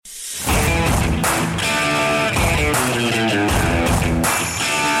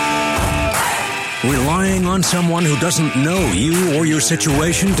Relying on someone who doesn't know you or your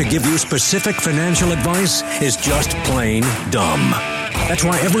situation to give you specific financial advice is just plain dumb. That's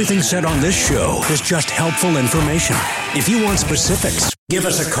why everything said on this show is just helpful information. If you want specifics, give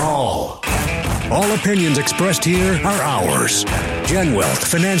us a call. All opinions expressed here are ours. Gen Wealth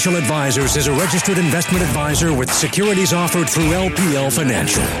Financial Advisors is a registered investment advisor with securities offered through LPL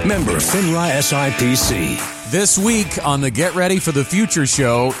Financial. Member FINRA SIPC. This week on the Get Ready for the Future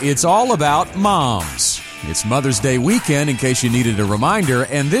show, it's all about moms. It's Mother's Day weekend, in case you needed a reminder,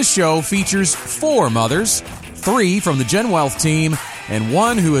 and this show features 4 mothers, 3 from the Gen Wealth team, and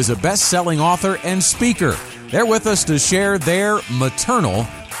 1 who is a best-selling author and speaker. They're with us to share their maternal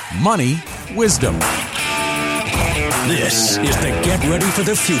money wisdom. This is the Get Ready for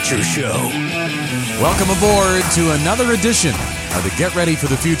the Future show. Welcome aboard to another edition of the Get Ready for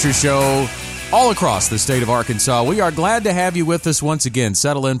the Future show. All across the state of Arkansas, we are glad to have you with us once again.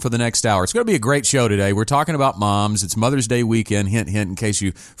 Settle in for the next hour. It's going to be a great show today. We're talking about moms. It's Mother's Day weekend, hint, hint, in case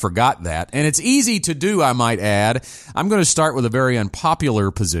you forgot that. And it's easy to do, I might add. I'm going to start with a very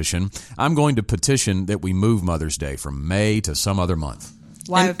unpopular position. I'm going to petition that we move Mother's Day from May to some other month.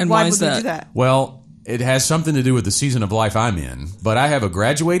 Why would we do that? Well, it has something to do with the season of life I'm in, but I have a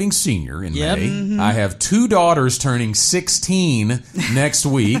graduating senior in May. Mm-hmm. I have 2 daughters turning 16 next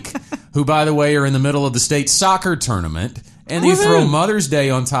week, who, by the way, are in the middle of the state soccer tournament. And you throw Mother's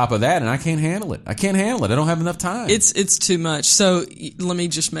Day on top of that, and I can't handle it. I don't have enough time. It's too much. So let me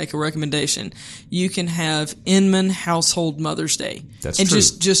just make a recommendation. You can have Inman Household Mother's Day. That's true.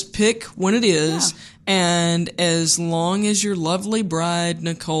 And just pick when it is. Yeah. And as long as your lovely bride,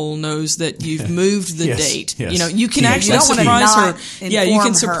 Nicole, knows that you've moved the date, you can actually surprise her. Yeah, you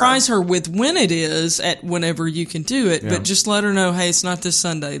can surprise her with when it is at whenever you can do it, but just let her know, hey, it's not this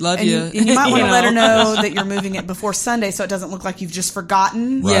Sunday. Love you. And you might want to let her know that you're moving it before Sunday so it doesn't look like you've just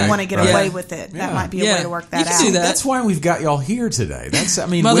forgotten. Right, you want to get away with it. That might be a way to work that out. Do that. That's why we've got y'all here today.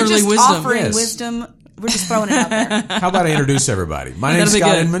 Motherly wisdom. Offering wisdom. We're just throwing it out there. How about I introduce everybody? My name is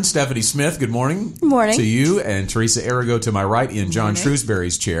Scott Inman, Stephanie Smith. Good morning. Good morning. To you, and Teresa Arago to my right in John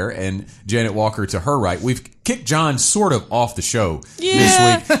Shrewsbury's chair, and Janet Walker to her right. We've kicked John sort of off the show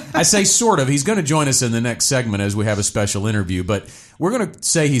this week. I say sort of. He's going to join us in the next segment as we have a special interview, but we're going to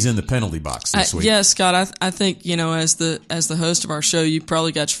say he's in the penalty box this week. Yeah, Scott, I think, as the host of our show, you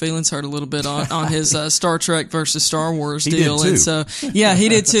probably got your feelings hurt a little bit on his Star Trek versus Star Wars deal. He did too. And so, he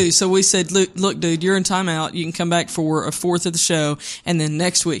did too. So we said, look, dude, you're in timeout. You can come back for a fourth of the show, and then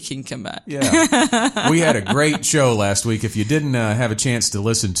next week he can come back. Yeah. We had a great show last week. If you didn't have a chance to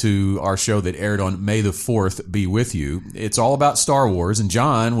listen to our show that aired on May the 4th, be with you. It's all about Star Wars, and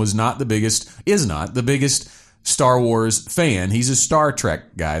John is not the biggest Star Wars fan. He's a Star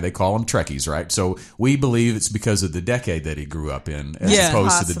Trek guy. They call him Trekkies, right? So we believe it's because of the decade that he grew up in, as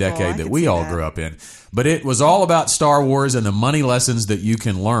opposed to the decade that we all grew up in. But it was all about Star Wars and the money lessons that you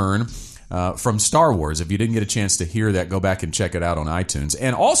can learn from Star Wars. If you didn't get a chance to hear that, go back and check it out on iTunes.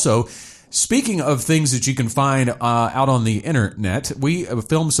 And also, speaking of things that you can find out on the internet, we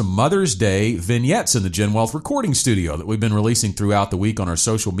filmed some Mother's Day vignettes in the Gen Wealth recording studio that we've been releasing throughout the week on our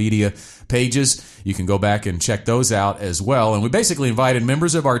social media pages. You can go back and check those out as well. And we basically invited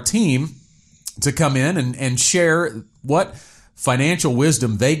members of our team to come in and share what financial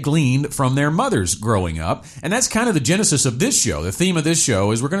wisdom they gleaned from their mothers growing up. And that's kind of the genesis of this show. The theme of this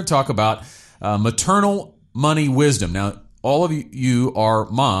show is we're going to talk about maternal money wisdom. Now, all of you are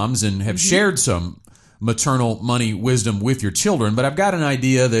moms and have shared some maternal money wisdom with your children, but I've got an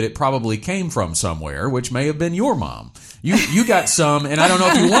idea that it probably came from somewhere, which may have been your mom. You got some, and I don't know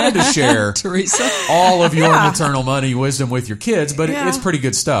if you wanted to share Teresa, all of your maternal money wisdom with your kids, but it's pretty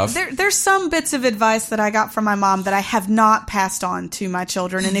good stuff. There's some bits of advice that I got from my mom that I have not passed on to my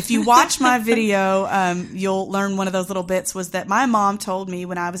children. And if you watch my video, you'll learn one of those little bits was that my mom told me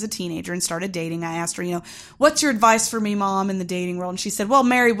when I was a teenager and started dating. I asked her, what's your advice for me, Mom, in the dating world? And she said, well,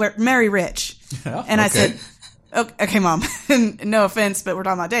 marry rich. And I said, okay, Mom, no offense, but we're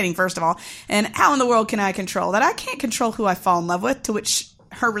talking about dating, first of all. And how in the world can I control that? I can't control who I fall in love with, to which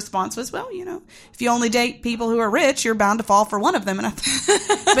her response was, well, if you only date people who are rich, you're bound to fall for one of them. And I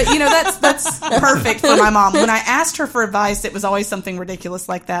but that's perfect for my mom. When I asked her for advice, it was always something ridiculous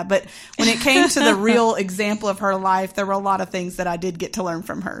like that. But when it came to the real example of her life, there were a lot of things that I did get to learn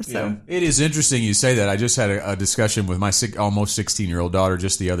from her. So it is interesting you say that. I just had a discussion with my almost 16-year-old daughter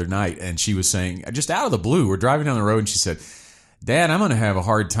just the other night, and she was saying, just out of the blue, we're driving down the road, and she said, Dad, I'm going to have a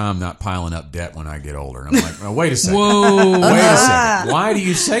hard time not piling up debt when I get older. And I'm like, well, wait a second. Whoa. Wait a second. Why do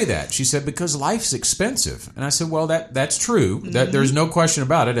you say that? She said, because life's expensive. And I said, well, that's true. That there's no question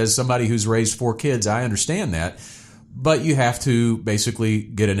about it. As somebody who's raised 4 kids, I understand that. but you have to basically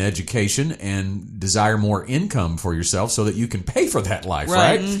get an education and desire more income for yourself so that you can pay for that life,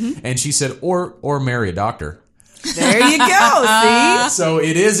 right? Mm-hmm. And she said, or marry a doctor. There you go, see? So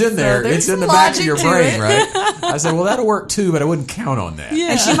it is in there. It's in the back of your brain, right? I said, well, that'll work too, but I wouldn't count on that.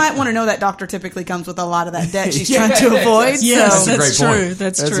 Yeah. And she might want to know that doctor typically comes with a lot of that debt she's trying to avoid. Yes, so. that's true.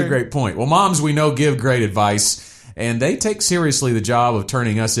 That's a great point. Well, moms, we know, give great advice, and they take seriously the job of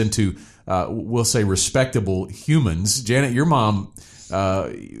turning us into, we'll say, respectable humans. Janet, your mom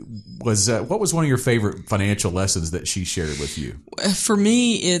what was one of your favorite financial lessons that she shared with you? For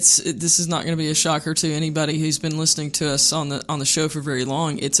me, this is not going to be a shocker to anybody who's been listening to us on the show for very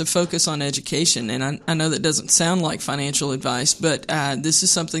long. It's a focus on education, and I know that doesn't sound like financial advice, but this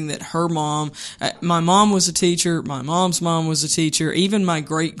is something that her mom, my mom was a teacher, my mom's mom was a teacher, even my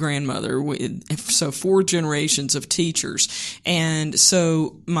great grandmother. So 4 generations of teachers, and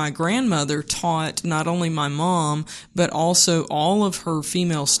so my grandmother taught not only my mom but also all of her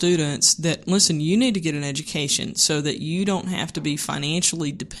female students that, listen, you need to get an education so that you don't have to be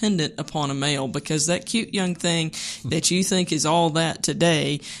financially dependent upon a male, because that cute young thing that you think is all that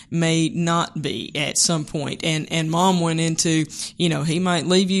today may not be at some point. And mom went into, he might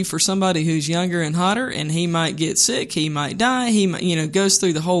leave you for somebody who's younger and hotter, and he might get sick, he might die, he might, goes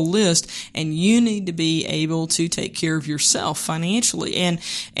through the whole list, and you need to be able to take care of yourself financially.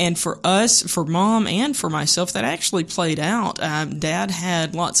 And for us, for mom and for myself, that actually played out. Dad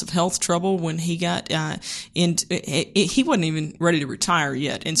had lots of health trouble when he got he wasn't even ready to retire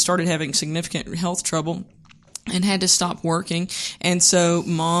yet, and started having significant health trouble and had to stop working. And so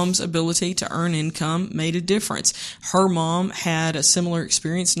mom's ability to earn income made a difference. Her mom had a similar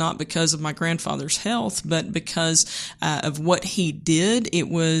experience, not because of my grandfather's health, but because of what he did. It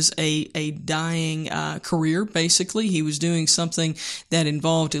was a dying career, basically. He was doing something that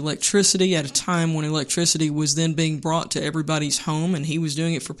involved electricity at a time when electricity was then being brought to everybody's home, and he was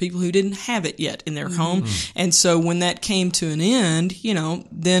doing it for people who didn't have it yet in their home. And so when that came to an end,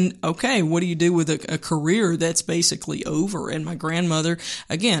 then, okay, what do you do with a career that's basically over? And my grandmother,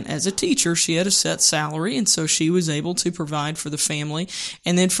 again, as a teacher, she had a set salary, and so she was able to provide for the family.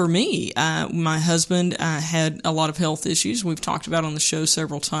 And then for me, my husband had a lot of health issues we've talked about on the show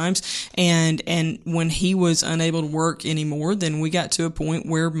several times, and when he was unable to work anymore, then we got to a point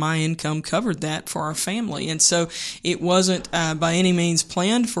where my income covered that for our family. And so it wasn't by any means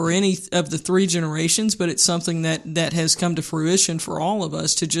planned for any of the 3 generations, but it's something that has come to fruition for all of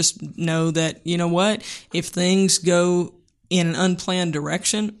us, to just know that, what, if things go in an unplanned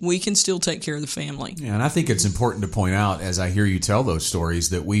direction, we can still take care of the family. Yeah, and I think it's important to point out, as I hear you tell those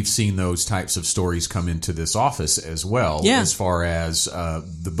stories, that we've seen those types of stories come into this office as well, as far as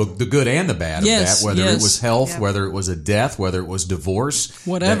the good and the bad of that, whether it was health, whether it was a death, whether it was divorce,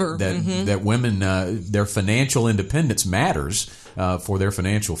 whatever. That women, their financial independence matters for their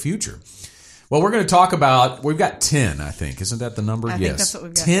financial future. Well, we're going to talk about, we've got 10, I think. Isn't that the number? I think that's what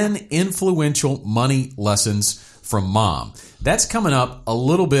we've got. 10 influential money lessons from mom. That's coming up a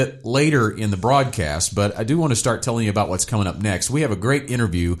little bit later in the broadcast, but I do want to start telling you about what's coming up next. We have a great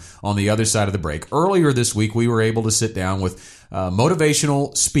interview on the other side of the break. Earlier this week, we were able to sit down with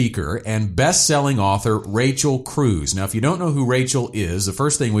motivational speaker and best-selling author Rachel Cruze. Now, if you don't know who Rachel is, the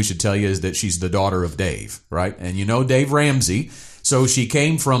first thing we should tell you is that she's the daughter of Dave, right? And you know Dave Ramsey. So she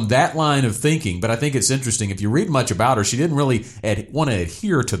came from that line of thinking, but I think it's interesting. If you read much about her, she didn't really want to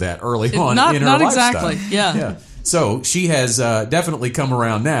adhere to that early on in her lifestyle. Not exactly, yeah. So she has definitely come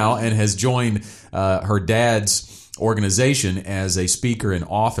around now and has joined her dad's organization as a speaker and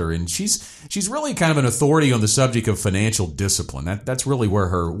author, and she's really kind of an authority on the subject of financial discipline. That's really where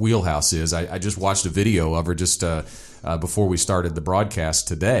her wheelhouse is. I just watched a video of her just before we started the broadcast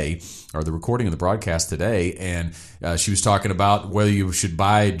today, or the recording of the broadcast today, and she was talking about whether you should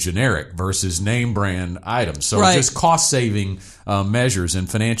buy generic versus name brand items. So just cost-saving measures and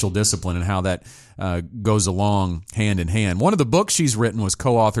financial discipline, and how that goes along hand in hand. One of the books she's written was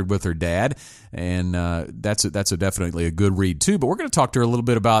co-authored with her dad, and that's definitely a good read too. But we're going to talk to her a little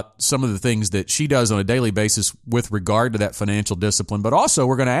bit about some of the things that she does on a daily basis with regard to that financial discipline. But also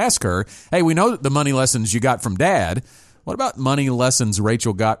we're going to ask her, hey, we know the money lessons you got from dad. What about money lessons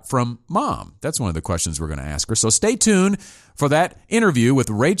Rachel got from mom? That's one of the questions we're going to ask her. So stay tuned for that interview with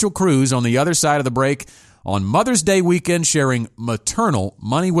Rachel Cruze on the other side of the break on Mother's Day weekend, sharing maternal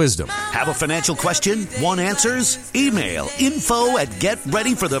money wisdom. Have a financial question? Want answers? Email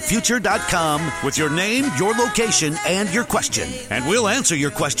info@getreadyforthefuture.com with your name, your location, and your question. And we'll answer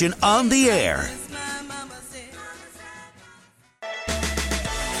your question on the air.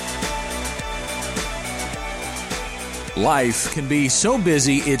 Life can be so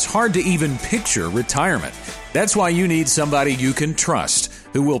busy it's hard to even picture retirement. That's why you need somebody you can trust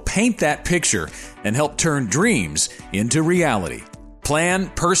who will paint that picture and help turn dreams into reality. Plan,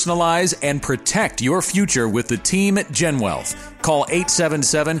 personalize, and protect your future with the team at GenWealth. Call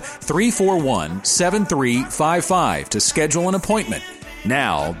 877-341-7355 to schedule an appointment.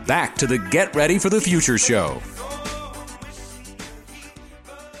 Now, back to the Get Ready for the Future show.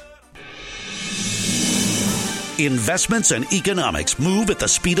 Investments and economics move at the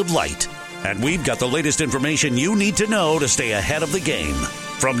speed of light. And we've got the latest information you need to know to stay ahead of the game.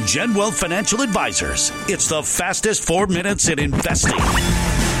 From GenWealth Financial Advisors, it's the fastest 4 minutes in investing.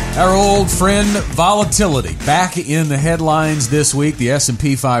 Our old friend volatility back in the headlines this week. The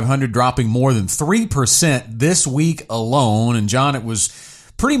S&P 500 dropping more than 3% this week alone. And John, it was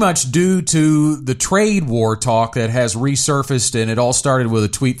pretty much due to the trade war talk that has resurfaced, and it all started with a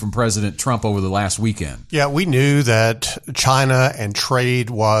tweet from President Trump over the last weekend. Yeah, we knew that China and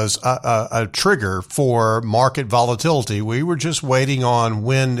trade was a trigger for market volatility. We were just waiting on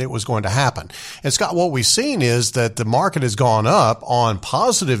when it was going to happen. And Scott, what we've seen is that the market has gone up on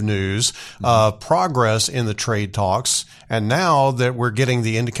positive news of progress in the trade talks. And now that we're getting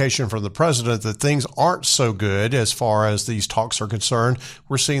the indication from the president that things aren't so good as far as these talks are concerned,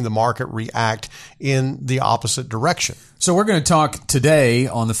 we're seeing the market react in the opposite direction. So we're going to talk today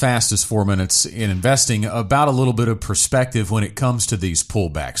on the fastest 4 minutes in investing about a little bit of perspective when it comes to these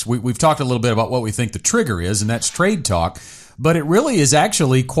pullbacks. We've talked a little bit about what we think the trigger is, and that's trade talk. But it really is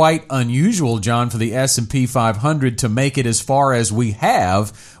actually quite unusual, John, for the S&P 500 to make it as far as we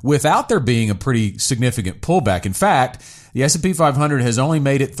have without there being a pretty significant pullback. In fact, the S&P 500 has only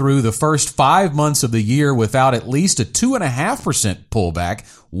made it through the first 5 months of the year without at least a 2.5% pullback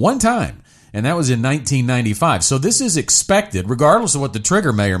one time. And that was in 1995. So this is expected, regardless of what the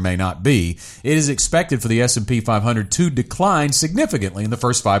trigger may or may not be, it is expected for the S&P 500 to decline significantly in the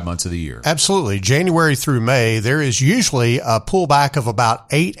first 5 months of the year. Absolutely. January through May, there is usually a pullback of about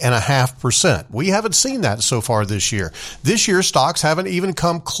 8.5%. We haven't seen that so far this year. This year, stocks haven't even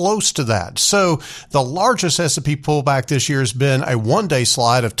come close to that. So the largest S&P pullback this year has been a one-day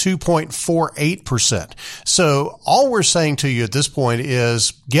slide of 2.48%. So all we're saying to you at this point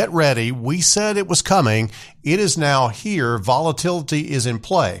is get ready. We said it was coming. It is now here. Volatility is in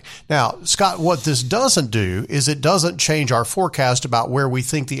play. Now, Scott, what this doesn't do is it doesn't change our forecast about where we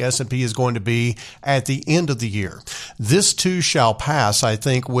think the S&P is going to be at the end of the year. This too shall pass, I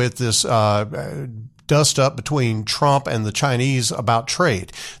think, with this dust up between Trump and the Chinese about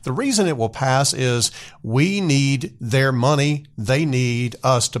trade. The reason it will pass is we need their money. They need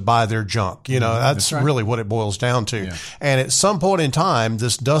us to buy their junk. You know, that's right. Really what it boils down to. Yeah. And at some point in time,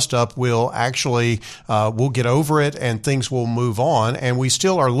 this dust up will actually, we'll get over it and things will move on. And we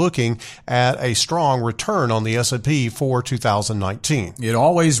still are looking at a strong return on the S&P for 2019. It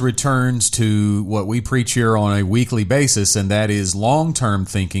always returns to what we preach here on a weekly basis, and that is long-term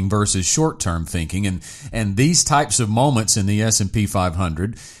thinking versus short-term thinking. And these types of moments in the S&P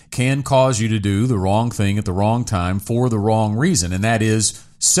 500 can cause you to do the wrong thing at the wrong time for the wrong reason, and that is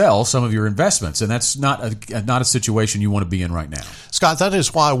sell some of your investments. And that's not a situation you want to be in right now. Scott, that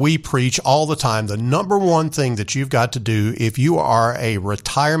is why we preach all the time. The number one thing that you've got to do if you are a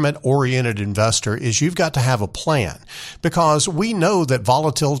retirement-oriented investor is you've got to have a plan, because we know that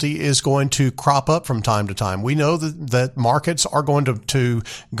volatility is going to crop up from time to time. We know that markets are going to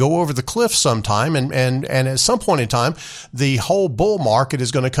go over the cliff sometime, and at some point in time, the whole bull market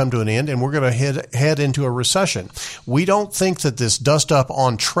is going to come to an end, and we're going to head into a recession. We don't think that this dust up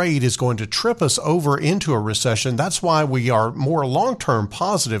on trade is going to trip us over into a recession. That's why we are more long-term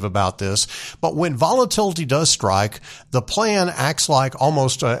positive about this. But when volatility does strike, the plan acts like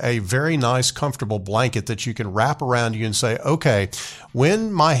almost a very nice, comfortable blanket that you can wrap around you and say, okay,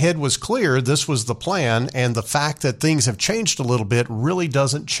 when my head was clear, this was the plan, and the fact that things have changed a little bit really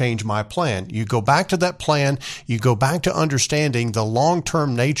doesn't change my plan. You go back to that plan, you go back to understanding the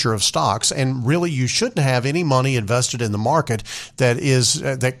long-term nature of stocks, and really you shouldn't have any money invested in the market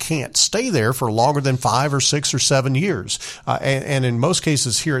that can't stay there for longer than 5 or 6 or 7 years. And in most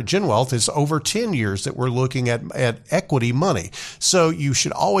cases here at GenWealth, it's over 10 years that we're looking at equity money. So you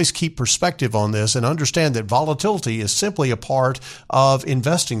should always keep perspective on this and understand that volatility is simply a part of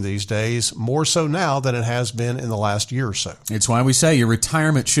investing these days, more so now than it has been in the last year or so. It's why we say your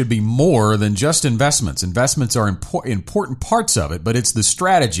retirement should be more than just investments. Investments are important parts of it, but it's the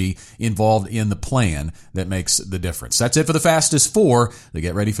strategy involved in the plan that makes the difference. That's it for the fastest 4. The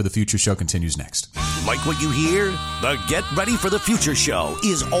Get Ready for the Future show continues next. Like what you hear? The Get Ready for the Future show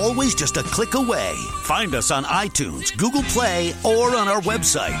is always just a click away. Find us on iTunes, Google Play, or on our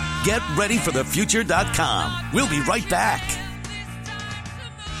website, getreadyforthefuture.com. We'll be right back.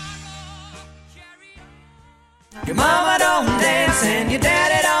 Your mama don't dance and your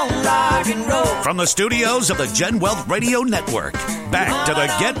daddy don't rock and roll. From the studios of the Gen Wealth Radio Network, back to the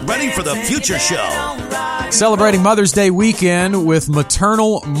Get Ready for the Future show. Celebrating Mother's Day weekend with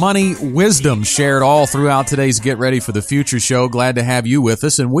maternal money wisdom shared all throughout today's Get Ready for the Future show. Glad to have you with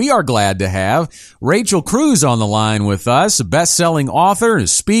us, and we are glad to have Rachel Cruze on the line with us, a best-selling author, a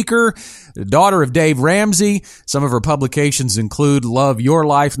speaker, the daughter of Dave Ramsey. Some of her publications include Love Your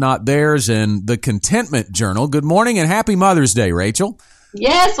Life, Not Theirs, and The Contentment Journal. Good morning and happy Mother's Day, Rachel.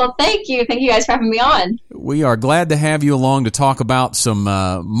 Yes, well, thank you. Thank you guys for having me on. We are glad to have you along to talk about some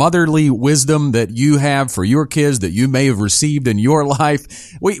motherly wisdom that you have for your kids that you may have received in your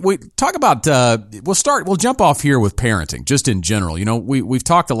life. We talk about, we'll jump off here with parenting, just in general. You know, we've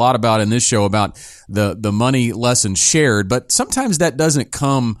talked a lot about in this show about the money lessons shared, but sometimes that doesn't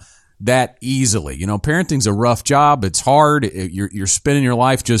come that easily. You know, parenting's a rough job. It's hard. You're spending your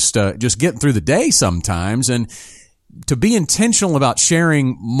life just getting through the day sometimes, and to be intentional about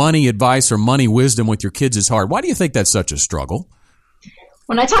sharing money advice or money wisdom with your kids is hard. Why do you think that's such a struggle?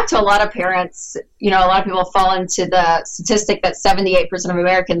 When I talk to a lot of parents, you know, a lot of people fall into the statistic that 78% of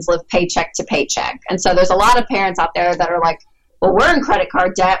Americans live paycheck to paycheck. And so there's a lot of parents out there that are like, well, we're in credit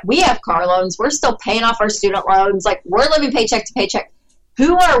card debt. We have car loans. We're still paying off our student loans. Like, we're living paycheck to paycheck.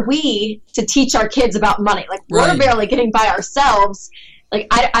 Who are we to teach our kids about money? Like, we're barely getting by ourselves. Like,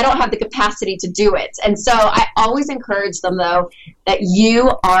 I don't have the capacity to do it. And so I always encourage them, though, that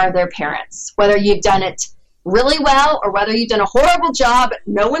you are their parents. Whether you've done it really well or whether you've done a horrible job,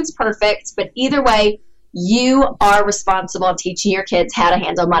 no one's perfect. But either way, you are responsible for teaching your kids how to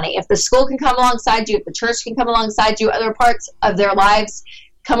handle money. If the school can come alongside you, if the church can come alongside you, other parts of their lives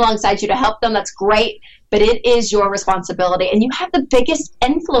come alongside you to help them, that's great. But it is your responsibility, and you have the biggest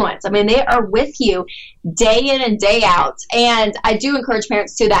influence. I mean, they are with you day in and day out. And I do encourage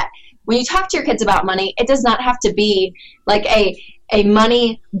parents, too, that when you talk to your kids about money, it does not have to be like a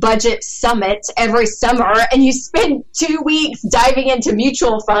money budget summit every summer, and you spend 2 weeks diving into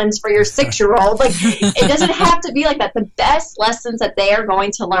mutual funds for your 6-year-old. Like, it doesn't have to be like that. The best lessons that they are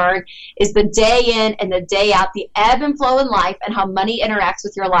going to learn is the day in and the day out, the ebb and flow in life and how money interacts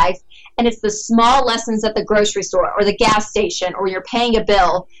with your life. And it's the small lessons at the grocery store or the gas station or you're paying a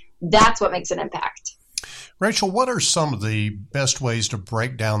bill. That's what makes an impact. Rachel, what are some of the best ways to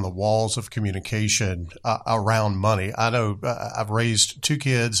break down the walls of communication around money? I know I've raised 2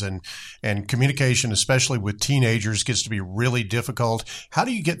 kids, and communication, especially with teenagers, gets to be really difficult. How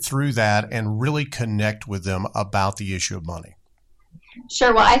do you get through that and really connect with them about the issue of money?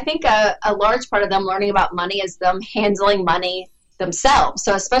 Sure. Well, I think a large part of them learning about money is them handling money themselves.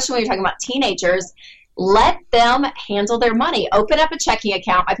 So especially when you're talking about teenagers, let them handle their money. Open up a checking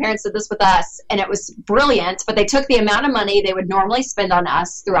account. My parents did this with us, and it was brilliant, but they took the amount of money they would normally spend on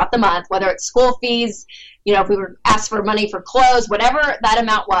us throughout the month, whether it's school fees, you know, if we were asked for money for clothes, whatever that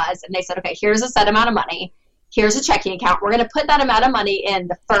amount was, and they said, okay, here's a set amount of money. Here's a checking account. We're going to put that amount of money in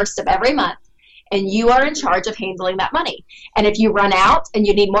the first of every month, and you are in charge of handling that money. And if you run out and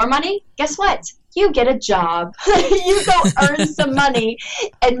you need more money, guess what? You get a job. You go earn some money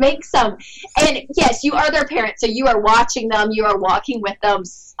and make some. And yes, you are their parent, so you are watching them, you are walking with them,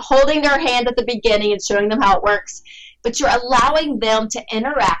 holding their hand at the beginning and showing them how it works. But you're allowing them to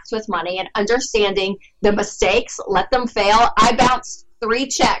interact with money and understanding the mistakes, let them fail. I bounced 3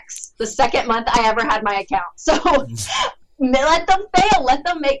 checks the second month I ever had my account. So let them fail, let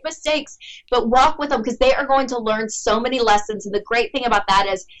them make mistakes, but walk with them because they are going to learn so many lessons. And the great thing about that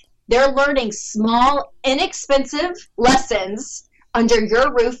is they're learning small, inexpensive lessons under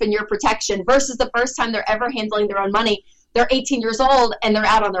your roof and your protection versus the first time they're ever handling their own money. They're 18 years old and they're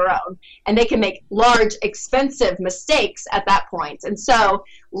out on their own, and they can make large, expensive mistakes at that point. And so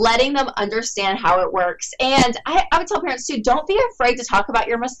letting them understand how it works. And I would tell parents too, don't be afraid to talk about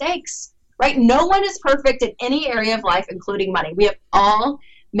your mistakes, right? No one is perfect in any area of life, including money. We have all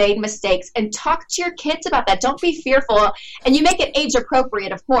made mistakes, and talk to your kids about that. Don't be fearful, and you make it age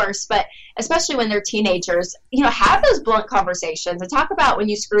appropriate, of course, but especially when they're teenagers, you know, have those blunt conversations and talk about when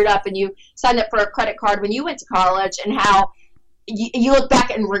you screwed up and you signed up for a credit card when you went to college and how you look back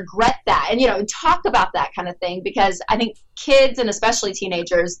and regret that, and, you know, talk about that kind of thing, because I think kids, and especially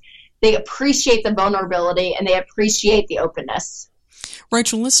teenagers, they appreciate the vulnerability and they appreciate the openness.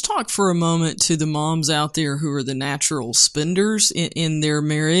 Rachel, let's talk for a moment to the moms out there who are the natural spenders in their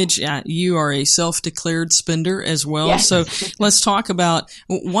marriage. You are a self-declared spender as well. Yes. So let's talk about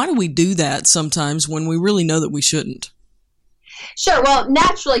why do we do that sometimes when we really know that we shouldn't? Sure. Well,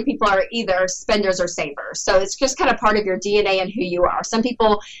 naturally, people are either spenders or savers. So it's just kind of part of your DNA and who you are. Some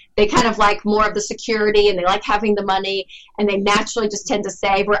people, they kind of like more of the security and they like having the money and they naturally just tend to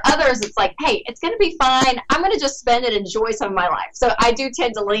save. Where others, it's like, hey, it's going to be fine. I'm going to just spend and enjoy some of my life. So I do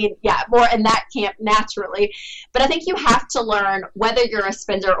tend to lean, more in that camp naturally. But I think you have to learn whether you're a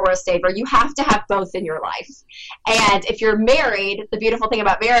spender or a saver. You have to have both in your life. And if you're married, the beautiful thing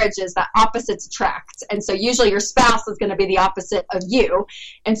about marriage is that opposites attract. And so usually your spouse is going to be the opposite of you.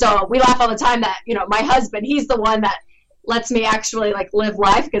 And so we laugh all the time that, my husband, he's the one that lets me actually like live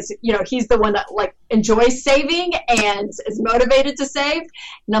life because, he's the one that like enjoys saving and is motivated to save.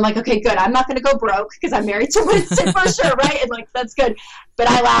 And I'm like, okay, good. I'm not going to go broke because I'm married to Winston for sure. Right. And like, that's good. But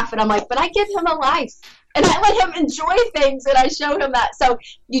I laugh and I'm like, but I give him a life and I let him enjoy things and I show him that. So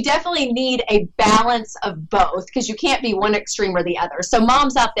you definitely need a balance of both because you can't be one extreme or the other. So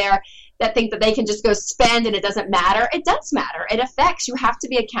moms out there that think that they can just go spend and it doesn't matter. It does matter. It affects. You have to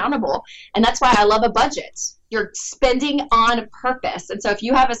be accountable. And that's why I love a budget. You're spending on purpose. And so if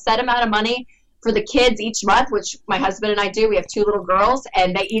you have a set amount of money for the kids each month, which my husband and I do, we have 2 little girls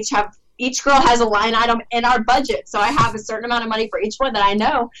and they each girl has a line item in our budget. So I have a certain amount of money for each one that I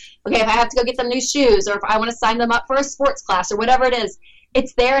know, okay, if I have to go get them new shoes or if I want to sign them up for a sports class or whatever it is,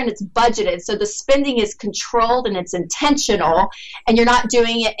 it's there and it's budgeted. So the spending is controlled and it's intentional and you're not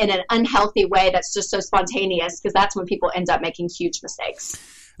doing it in an unhealthy way that's just so spontaneous because that's when people end up making huge mistakes.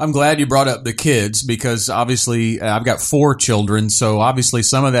 I'm glad you brought up the kids because obviously I've got 4 children. So obviously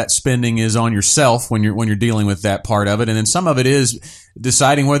some of that spending is on yourself when you're dealing with that part of it. And then some of it is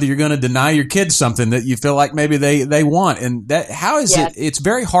deciding whether you're going to deny your kids something that you feel like maybe they want. And that, how is it? It's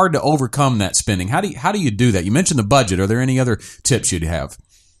very hard to overcome that spending. How do you do that? You mentioned the budget. Are there any other tips you'd have?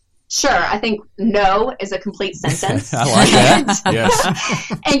 Sure. I think no is a complete sentence. I like that.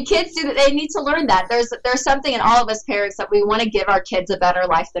 Yes. And kids they need to learn that. There's something in all of us parents that we want to give our kids a better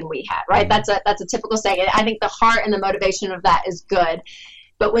life than we had, right? That's a typical saying. And I think the heart and the motivation of that is good.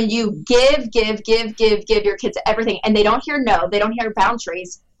 But when you give your kids everything and they don't hear no, they don't hear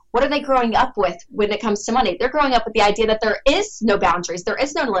boundaries, what are they growing up with when it comes to money? They're growing up with the idea that there is no boundaries, there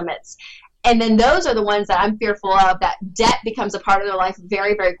is no limits. And then those are the ones that I'm fearful of, that debt becomes a part of their life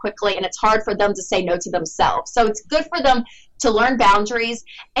very, very quickly, and it's hard for them to say no to themselves. So it's good for them to learn boundaries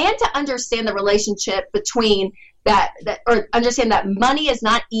and to understand the relationship between that or understand that money is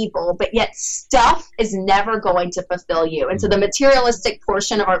not evil, but yet stuff is never going to fulfill you. And so the materialistic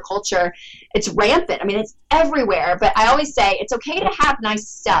portion of our culture, it's rampant. I mean, it's everywhere. But I always say it's okay to have nice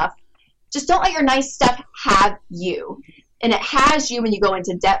stuff. Just don't let your nice stuff have you. And it has you when you go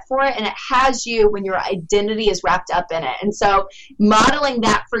into debt for it, and it has you when your identity is wrapped up in it. And so modeling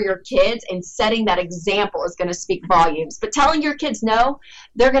that for your kids and setting that example is going to speak volumes. But telling your kids no,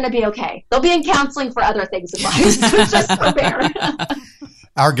 they're going to be okay. They'll be in counseling for other things in life, so just prepare.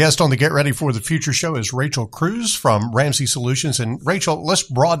 Our guest on the Get Ready for the Future show is Rachel Cruze from Ramsey Solutions. And Rachel, let's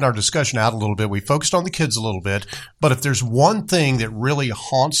broaden our discussion out a little bit. We focused on the kids a little bit, but if there's one thing that really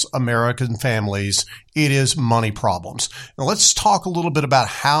haunts American families, it is money problems. Now let's talk a little bit about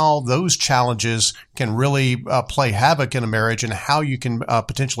how those challenges can really play havoc in a marriage and how you can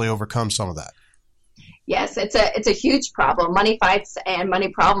potentially overcome some of that. Yes, it's a huge problem. Money fights and money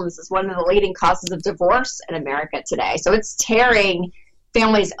problems is one of the leading causes of divorce in America today. So it's tearing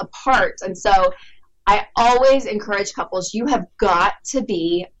families apart. And so I always encourage couples, you have got to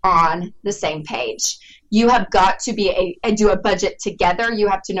be on the same page. You have got to do a budget together. You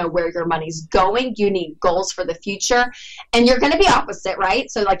have to know where your money's going. You need goals for the future. And you're going to be opposite,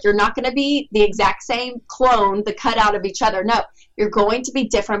 right? So like you're not going to be the exact same clone, the cutout of each other. No, you're going to be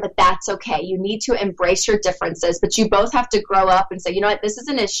different, but that's okay. You need to embrace your differences, but you both have to grow up and say, you know what, this is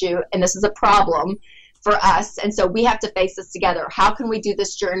an issue and this is a problem for us. And so we have to face this together. How can we do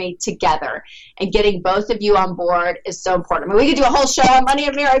this journey together? And getting both of you on board is so important. I mean, we could do a whole show on money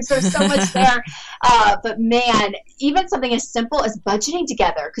and marriage. There's so much there. But man, even something as simple as budgeting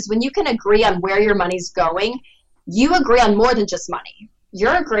together, because when you can agree on where your money's going, you agree on more than just money.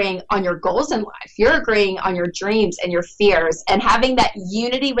 You're agreeing on your goals in life. You're agreeing on your dreams and your fears. And having that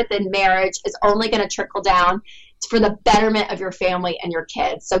unity within marriage is only going to trickle down for the betterment of your family and your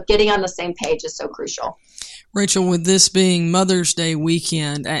kids. So getting on the same page is so crucial. Rachel, with this being Mother's Day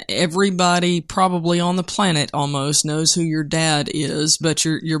weekend, everybody probably on the planet almost knows who your dad is, but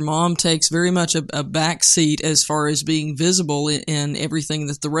your mom takes very much a back seat as far as being visible in everything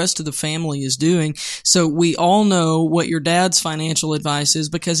that the rest of the family is doing. So we all know what your dad's financial advice is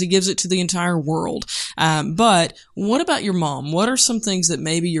because he gives it to the entire world. But what about your mom? What are some things that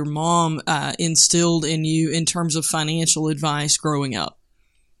maybe your mom instilled in you in terms of financial advice growing up?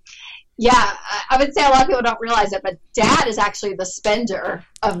 Yeah, I would say a lot of people don't realize it, but Dad is actually the spender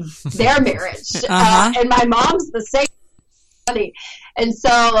of their marriage. And my mom's the same. And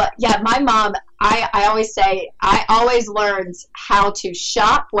so, yeah, my mom, I always say, I always learned how to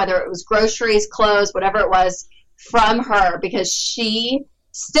shop, whether it was groceries, clothes, whatever it was, from her, because she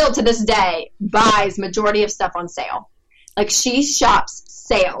still to this day buys majority of stuff on sale. Like, she shops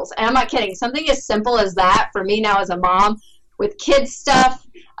sales. And I'm not kidding. Something as simple as that for me now as a mom with kids stuff,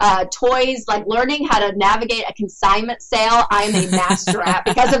 toys, like learning how to navigate a consignment sale, I am a master at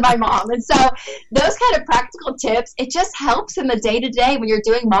because of my mom. And so those kind of practical tips, it just helps in the day-to-day when you're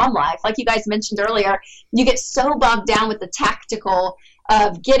doing mom life. Like you guys mentioned earlier, you get so bogged down with the tactical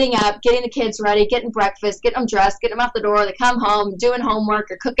of getting up, getting the kids ready, getting breakfast, getting them dressed, getting them out the door, they come home, doing homework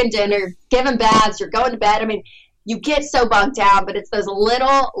or cooking dinner, giving baths, you're going to bed. I mean, you get so bogged down, but it's those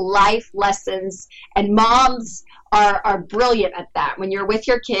little life lessons, and moms are brilliant at that. When you're with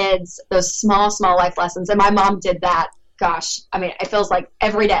your kids, those small life lessons. And my mom did that. Gosh, I mean, it feels like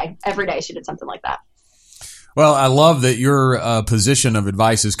every day she did something like that. Well, I love that your position of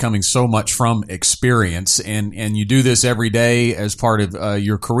advice is coming so much from experience, and you do this every day as part of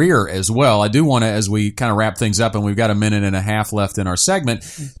your career as well. I do want to, as we kind of wrap things up, and we've got a minute and a half left in our segment,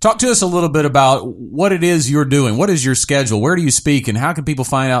 talk to us a little bit about what it is you're doing. What is your schedule? Where do you speak, and how can people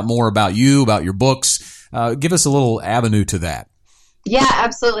find out more about you, about your books? Give us a little avenue to that. Yeah,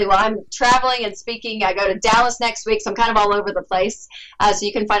 absolutely. Well, I'm traveling and speaking. I go to Dallas next week, so I'm kind of all over the place. So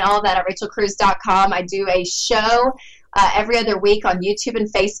you can find all of that at rachelcruze.com. I do a show every other week on YouTube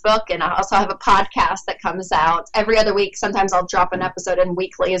and Facebook, and I also have a podcast that comes out every other week. Sometimes I'll drop an episode in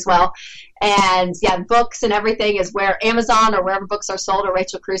weekly as well. And yeah, books and everything is where Amazon or wherever books are sold, or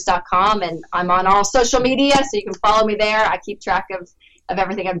rachelcruze.com. And I'm on all social media, so you can follow me there. I keep track of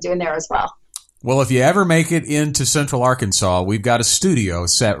everything I'm doing there as well. Well, if you ever make it into Central Arkansas, we've got a studio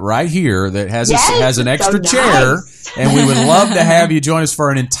set right here that has an extra chair, and we would love to have you join us for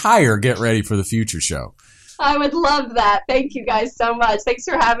an entire Get Ready for the Future show. I would love that. Thank you guys so much. Thanks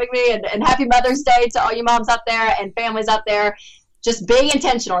for having me, and happy Mother's Day to all you moms out there and families out there. Just being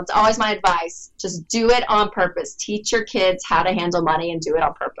intentional. It's always my advice. Just do it on purpose. Teach your kids how to handle money and do it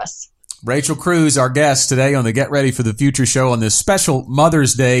on purpose. Rachel Cruze, our guest today on the Get Ready for the Future show on this special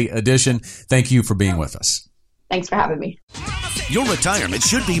Mother's Day edition. Thank you for being with us. Thanks for having me. Your retirement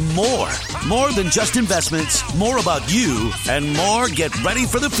should be more than just investments, more about you, and more Get Ready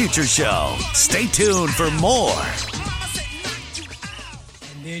for the Future show. Stay tuned for more.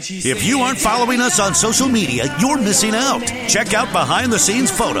 If you aren't following us on social media, you're missing out. Check out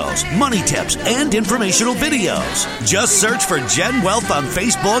behind-the-scenes photos, money tips, and informational videos. Just search for Gen Wealth on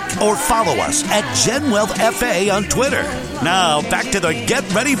Facebook or follow us at Gen Wealth FA on Twitter. Now, back to the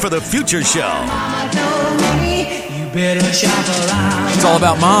Get Ready for the Future show. It's all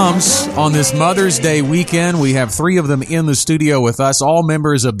about moms on this Mother's Day weekend. We have 3 of them in the studio with us, all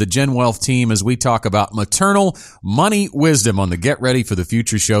members of the Gen Wealth team, as we talk about maternal money wisdom on the Get Ready for the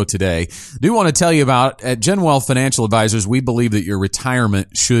Future show today. I do want to tell you about, at Gen Wealth Financial Advisors, we believe that your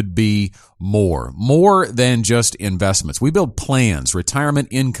retirement should be more than just investments. We build plans, retirement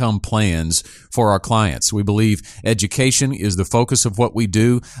income plans for our clients. We believe education is the focus of what we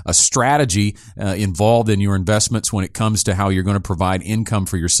do, a strategy involved in your investments when it comes to how you're going to provide income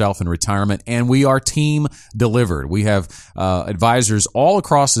for yourself in retirement, and we are team delivered. We have advisors all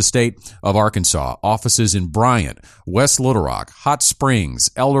across the state of Arkansas, offices in Bryant, West Little Rock, Hot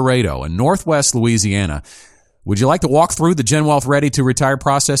Springs, El Dorado, and Northwest Louisiana. Would you like to walk through the Gen Wealth Ready to Retire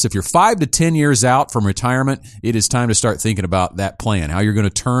process? If you're 5 to 10 years out from retirement, it is time to start thinking about that plan, how you're going to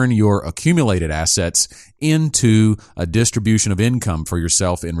turn your accumulated assets into a distribution of income for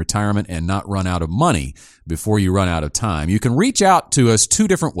yourself in retirement and not run out of money before you run out of time. You can reach out to us 2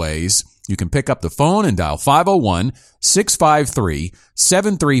 different ways. You can pick up the phone and dial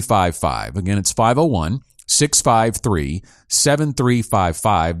 501-653-7355. Again, it's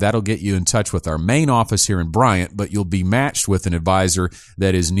 501-653-7355. That'll get you in touch with our main office here in Bryant, but you'll be matched with an advisor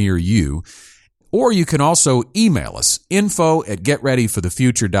that is near you. or you can also email us,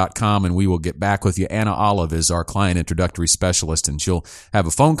 info@getreadyforthefuture.com, and we will get back with you. Anna Olive is our client introductory specialist, and she'll have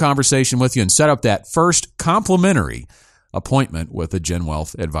a phone conversation with you and set up that first complimentary appointment with a Gen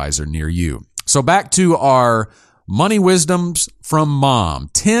Wealth advisor near you. So back to our money wisdoms from Mom.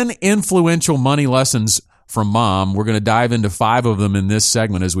 10 influential money lessons from Mom. We're going to dive into 5 of them in this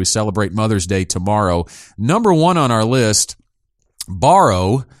segment as we celebrate Mother's Day tomorrow. Number 1 on our list,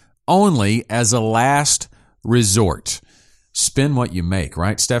 borrow only as a last resort. Spend what you make,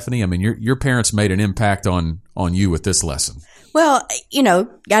 right, Stephanie? I mean, your parents made an impact on you with this lesson. Well,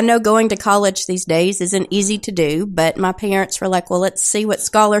 I know going to college these days isn't easy to do, but my parents were like, well, let's see what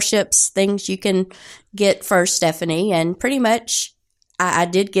scholarships, things you can get first, Stephanie. And pretty much I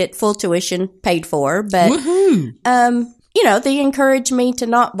did get full tuition paid for, but, they encouraged me to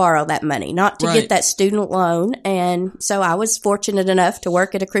not borrow that money, not to get that student loan. And so I was fortunate enough to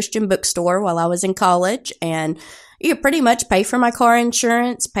work at a Christian bookstore while I was in college, and you pretty much pay for my car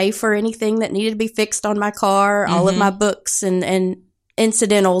insurance, pay for anything that needed to be fixed on my car, all of my books and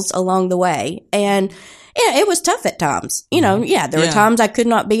incidentals along the way. And it was tough at times. There were times I could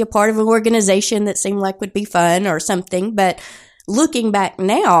not be a part of an organization that seemed like would be fun or something. But looking back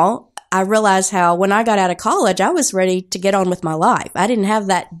now, I realize how when I got out of college, I was ready to get on with my life. I didn't have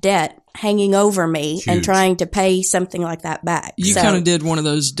that debt hanging over me and trying to pay something like that back. You kind of did one of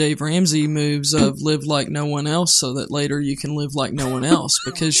those Dave Ramsey moves of live like no one else so that later you can live like no one else,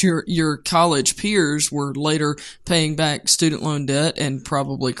 because your college peers were later paying back student loan debt and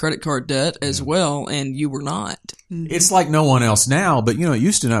probably credit card debt as well, and you were not. It's like no one else now, but it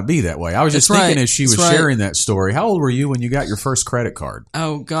used to not be that way. I was just thinking as she was sharing that story, how old were you when you got your first credit card?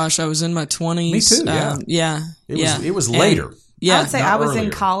 Oh gosh, I was in my 20s. Me too, It was later. I would say I was in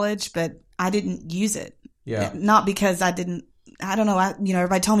college, but I didn't use it. Yeah. Not because I don't know.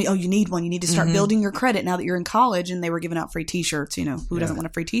 Everybody told me, oh, you need one. You need to start building your credit now that you're in college. And they were giving out free t-shirts, who doesn't want a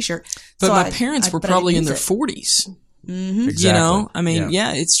free t-shirt? But so my parents were probably in their 40s. Mm-hmm.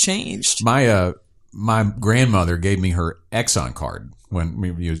 Exactly. It's changed. My grandmother gave me her Exxon card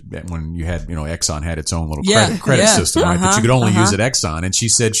when you had, Exxon had its own little credit system, right? But you could only use it Exxon. And she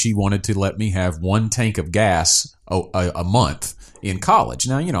said she wanted to let me have 1 tank of gas a month in college.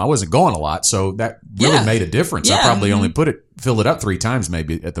 Now, I wasn't going a lot, so that really made a difference. Yeah. I probably only filled it up 3 times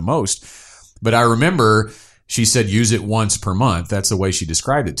maybe at the most. But I remember she said use it once per month. That's the way she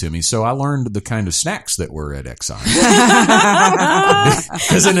described it to me. So I learned the kind of snacks that were at Exxon.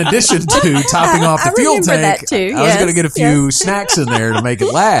 Because in addition to topping off the fuel tank, I was going to get a few snacks in there to make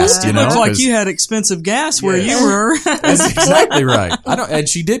it last. It looked like you had expensive gas where you were. That's exactly right. And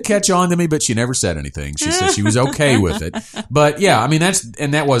she did catch on to me, but she never said anything. She said she was okay with it. But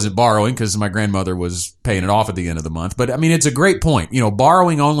that wasn't borrowing because my grandmother was paying it off at the end of the month. But it's a great point.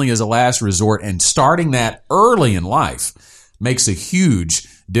 Borrowing only as a last resort and starting that early in life makes a huge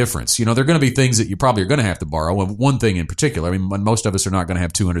difference. There are going to be things that you probably are going to have to borrow. One thing in particular, most of us are not going to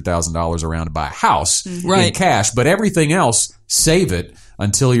have $200,000 around to buy a house in cash, but everything else, save it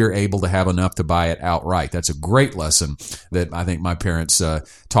until you're able to have enough to buy it outright. That's a great lesson that I think my parents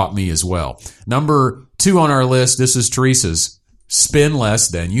taught me as well. Number 2 on our list, this is Teresa's, spend less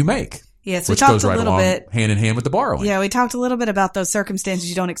than you make. Yes, which goes right along hand in hand with the borrowing. Yeah, we talked a little bit about those circumstances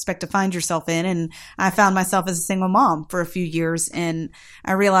you don't expect to find yourself in. And I found myself as a single mom for a few years. And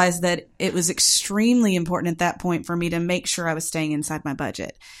I realized that it was extremely important at that point for me to make sure I was staying inside my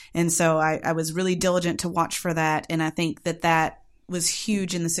budget. And so I was really diligent to watch for that. And I think that was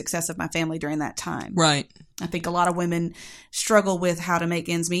huge in the success of my family during that time. Right. I think a lot of women struggle with how to make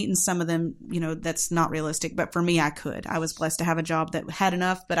ends meet, and some of them, that's not realistic. But for me, I could. I was blessed to have a job that had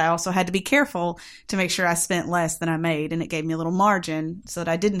enough, but I also had to be careful to make sure I spent less than I made, and it gave me a little margin so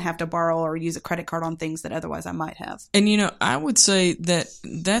that I didn't have to borrow or use a credit card on things that otherwise I might have. And, I would say that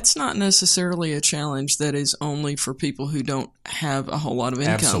that's not necessarily a challenge that is only for people who don't have a whole lot of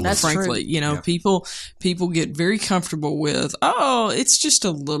income. Absolutely. That's frankly. True. People get very comfortable with, it's just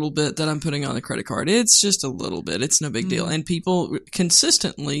a little bit that I'm putting on the credit card. It's just a little bit. It's no big deal. And people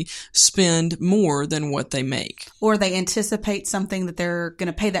consistently spend more than what they make. Or they anticipate something that they're going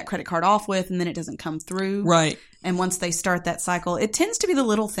to pay that credit card off with, and then it doesn't come through. Right. And once they start that cycle, it tends to be the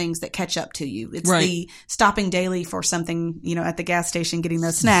little things that catch up to you. It's the stopping daily for something, at the gas station, getting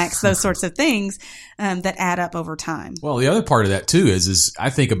those snacks, those sorts of things that add up over time. Well, the other part of that too is I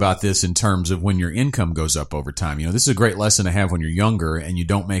think about this in terms of when your income goes up over time. This is a great lesson to have when you're younger and you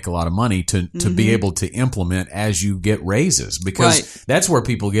don't make a lot of money to be able to implement as you get raises, because that's where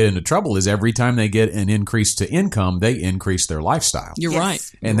people get into trouble. Is every time they get an increase to income, they increase their lifestyle. You're right.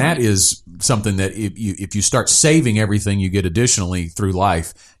 And that is something that if you start saving saving everything you get additionally through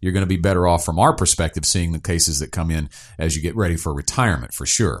life, you're going to be better off from our perspective seeing the cases that come in as you get ready for retirement for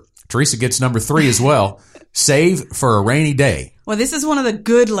sure. Teresa gets number 3 as well. Save for a rainy day. Well, this is one of the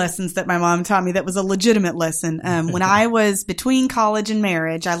good lessons that my mom taught me that was a legitimate lesson. When I was between college and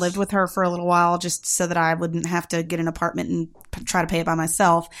marriage, I lived with her for a little while just so that I wouldn't have to get an apartment and try to pay it by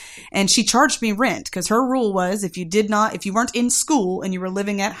myself. And she charged me rent because her rule was if you weren't in school and you were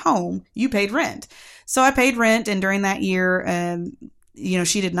living at home, you paid rent. So I paid rent, and during that year,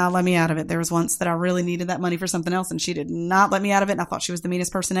 she did not let me out of it. There was once that I really needed that money for something else, and she did not let me out of it. And I thought she was the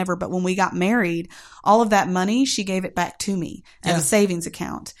meanest person ever. But when we got married, all of that money, she gave it back to me as a savings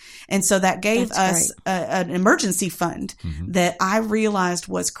account. And so that gave us an emergency fund that I realized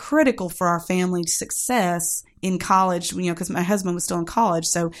was critical for our family's success in college, because my husband was still in college.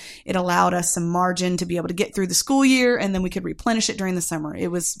 So it allowed us some margin to be able to get through the school year, and then we could replenish it during the summer. It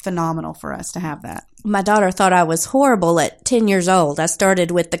was phenomenal for us to have that. My daughter thought I was horrible at 10 years old. I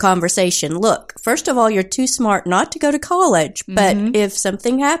started with the conversation. Look, first of all, you're too smart not to go to college, but if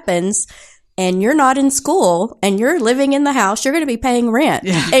something happens and you're not in school and you're living in the house, you're going to be paying rent.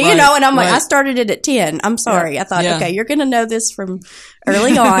 Yeah, and, and I'm like, I started it at 10. I'm sorry. I thought, okay, you're going to know this from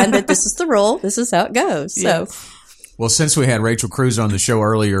early on that this is the rule. This is how it goes. So. Well, since we had Rachel Cruze on the show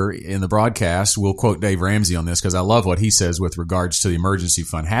earlier in the broadcast, we'll quote Dave Ramsey on this because I love what he says with regards to the emergency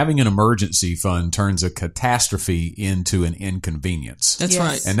fund. Having an emergency fund turns a catastrophe into an inconvenience. That's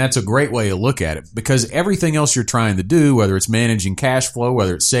right. And that's a great way to look at it because everything else you're trying to do, whether it's managing cash flow,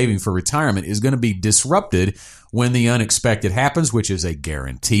 whether it's saving for retirement, is going to be disrupted when the unexpected happens, which is a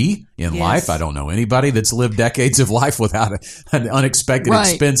guarantee in life. I don't know anybody that's lived decades of life without an unexpected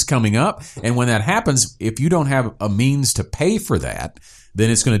expense coming up. And when that happens, if you don't have a means to pay for that, then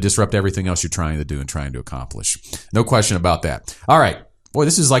it's going to disrupt everything else you're trying to do and trying to accomplish. No question about that. All right. Boy,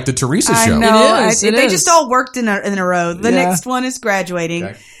 this is like the Teresa show. I know. They just all worked in a row. The next one is graduating.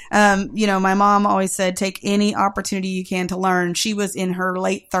 Okay. My mom always said, take any opportunity you can to learn. She was in her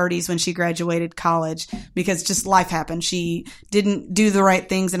late 30s when she graduated college because just life happened. She didn't do the right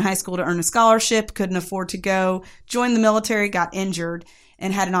things in high school to earn a scholarship, couldn't afford to go, joined the military, got injured,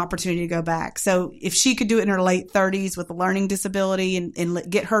 and had an opportunity to go back. So if she could do it in her late 30s with a learning disability and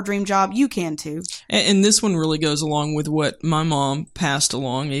get her dream job, you can too. And this one really goes along with what my mom passed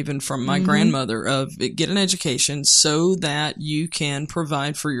along, even from my grandmother, of get an education so that you can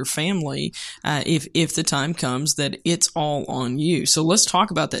provide for your family if the time comes that it's all on you. So let's talk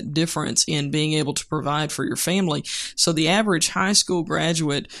about that difference in being able to provide for your family. So the average high school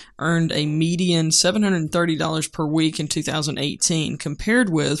graduate earned a median $730 per week in 2018 compared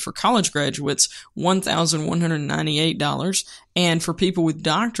with, for college graduates, $1,198, and for people with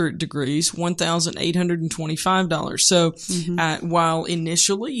doctorate degrees, $1,825. So while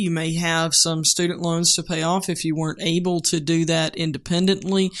initially you may have some student loans to pay off if you weren't able to do that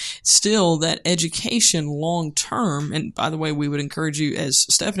independently, still that education long term, and by the way, we would encourage you, as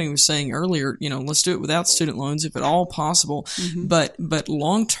Stephanie was saying earlier, let's do it without student loans if at all possible. But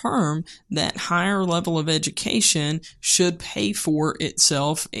long term, that higher level of education should pay for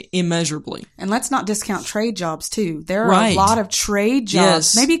itself immeasurably. And let's not discount trade jobs too. There are a lot of trade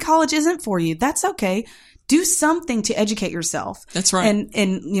jobs. Maybe college isn't for you. That's okay. Do something to educate yourself. That's right.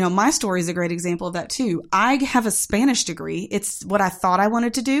 And my story is a great example of that too. I have a Spanish degree. It's what I thought I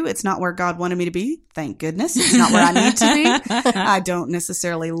wanted to do. It's not where God wanted me to be. Thank goodness. It's not where I need to be. I don't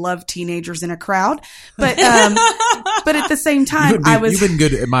necessarily love teenagers in a crowd, but at the same time, you've been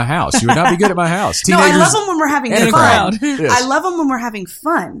good at my house. You would not be good at my house. Teenagers I love them when we're having fun. Yes. I love them when we're having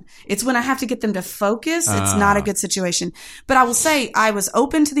fun. It's when I have to get them to focus. It's not a good situation. But I will say I was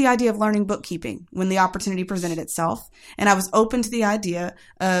open to the idea of learning bookkeeping when the opportunity presented itself. And I was open to the idea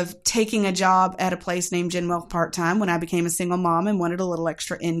of taking a job at a place named Gen Wealth part-time when I became a single mom and wanted a little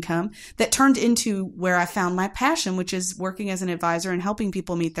extra income that turned into where I found my passion, which is working as an advisor and helping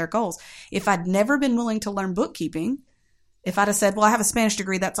people meet their goals. If I'd never been willing to learn bookkeeping, if I'd have said, well, I have a Spanish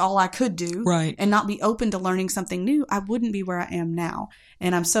degree, that's all I could do, and not be open to learning something new, I wouldn't be where I am now.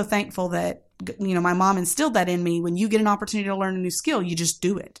 And I'm so thankful that, my mom instilled that in me. When you get an opportunity to learn a new skill, you just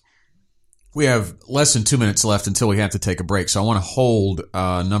do it. We have less than 2 minutes left until we have to take a break, so I want to hold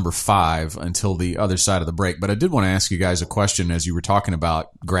number 5 until the other side of the break. But I did want to ask you guys a question as you were talking about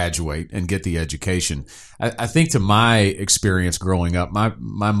graduate and get the education. I think to my experience growing up,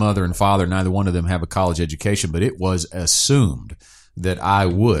 my mother and father, neither one of them have a college education, but it was assumed that I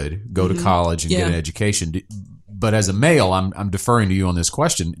would go to college and get an education. But as a male, I'm deferring to you on this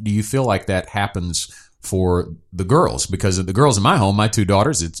question. Do you feel like that happens for the girls, because the girls in my home, my two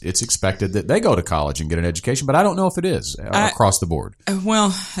daughters, it's expected that they go to college and get an education, but I don't know if it is across the board. Well,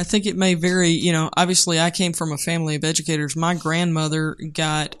 I think it may vary. Obviously I came from a family of educators. My grandmother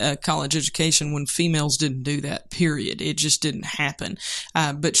got a college education when females didn't do that, period. It just didn't happen.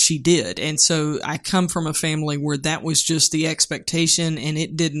 But she did. And so I come from a family where that was just the expectation, and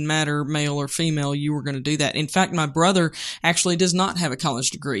it didn't matter male or female, you were going to do that. In fact, my brother actually does not have a college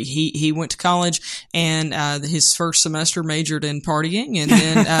degree. He went to college, and his first semester majored in partying, and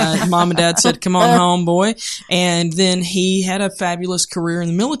then mom and dad said, "Come on home, boy." And then he had a fabulous career in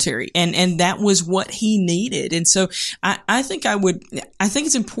the military, and that was what he needed. And so I think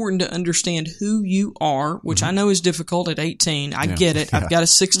it's important to understand who you are, which I know is difficult at 18. I get it. I've got a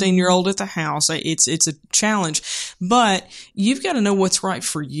 16-year-old at the house. It's a challenge, but you've got to know what's right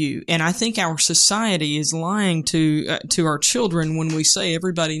for you. And I think our society is lying to our children when we say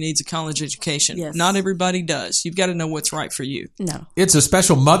everybody needs a college education. Yes. Not everybody does. You've got to know what's right for you. No. It's a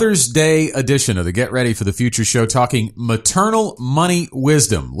special Mother's Day edition of the Get Ready for the Future show, talking maternal money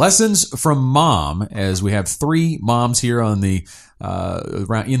wisdom, lessons from mom, as we have three moms here on the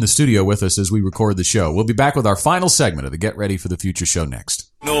in the studio with us as we record the show. We'll be back with our final segment of the Get Ready for the Future show next.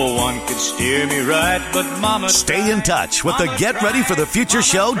 No one could steer me right, but Mama. Stay in touch with the Get Ready for the Future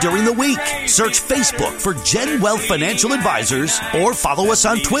show during the week. Search Facebook for Gen Wealth Financial Advisors, or follow us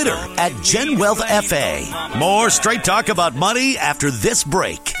on Twitter at Gen Wealth FA. More straight talk about money after this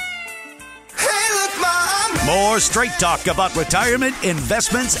break. More straight talk about retirement,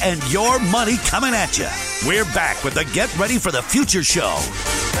 investments, and your money coming at you. We're back with the Get Ready for the Future show.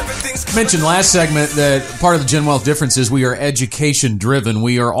 I mentioned last segment that part of the Gen Wealth difference is we are education driven.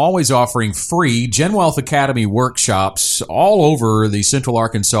 We are always offering free Gen Wealth Academy workshops all over the Central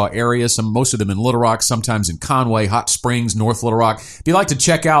Arkansas area. Most of them in Little Rock, sometimes in Conway, Hot Springs, North Little Rock. If you'd like to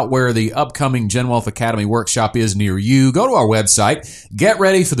check out where the upcoming Gen Wealth Academy workshop is near you, go to our website,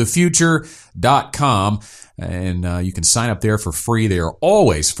 getreadyforthefuture.com. And you can sign up there for free. They are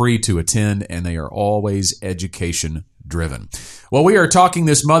always free to attend, and they are always education driven. Well, we are talking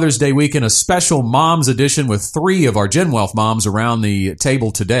this Mother's Day weekend, a special Moms edition with three of our Gen Wealth moms around the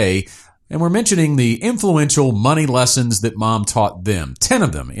table today. And we're mentioning the influential money lessons that mom taught them. 10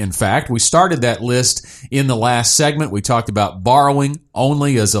 of them, in fact. We started that list in the last segment. We talked about borrowing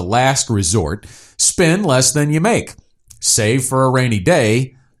only as a last resort, spend less than you make, save for a rainy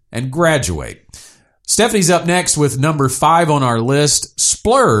day, and graduate. Stephanie's up next with number 5 on our list,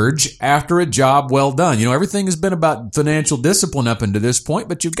 splurge after a job well done. Everything has been about financial discipline up until this point,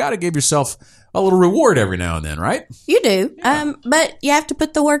 but you've got to give yourself a little reward every now and then, right? You do. Yeah. But you have to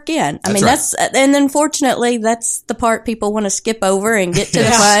put the work in. And unfortunately, that's the part people want to skip over and get to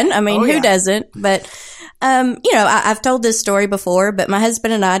the fun. Who doesn't? But, I've told this story before, but my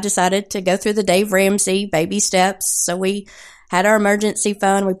husband and I decided to go through the Dave Ramsey baby steps. So we had our emergency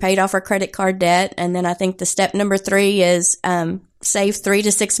fund. We paid off our credit card debt. And then I think the step number 3 is save 3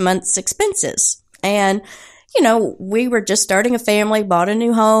 to 6 months expenses. And, we were just starting a family, bought a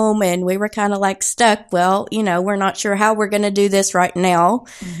new home, and we were kind of like stuck. Well, we're not sure how we're going to do this right now.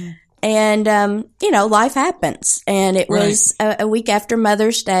 Mm-hmm. And, life happens. And it was a week after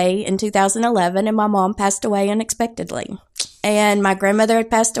Mother's Day in 2011, and my mom passed away unexpectedly. And my grandmother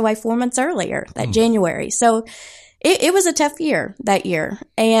had passed away 4 months earlier, that January. So it was a tough year that year.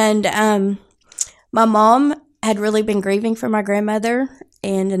 And my mom had really been grieving for my grandmother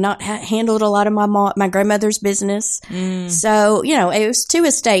and not handled a lot of my grandmother's business. So, it was 2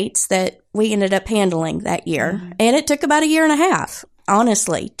 estates that we ended up handling that year. And it took about a year and a half,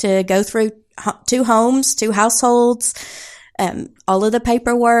 honestly, to go through 2 homes, 2 households, all of the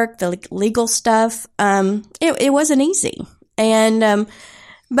paperwork, the legal stuff. It wasn't easy. And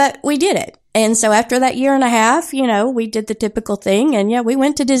but we did it. And so after that year and a half, we did the typical thing, and we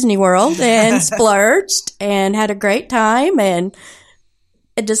went to Disney World and splurged and had a great time, and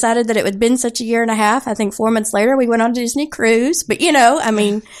it decided that it had been such a year and a half. I think 4 months later we went on a Disney cruise, but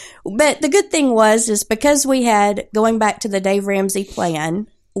but the good thing is because we had, going back to the Dave Ramsey plan,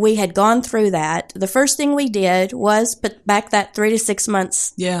 we had gone through that. The first thing we did was put back that 3 to 6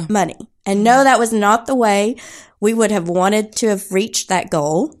 months money. And no, that was not the way we would have wanted to have reached that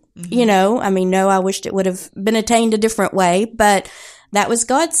goal. No, I wished it would have been attained a different way, but that was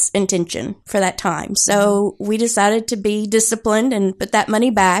God's intention for that time. So we decided to be disciplined and put that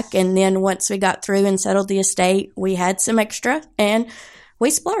money back. And then once we got through and settled the estate, we had some extra and we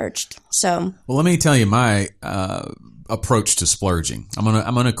splurged. So, well, let me tell you my approach to splurging. I'm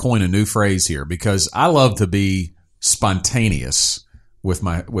gonna coin a new phrase here because I love to be spontaneous with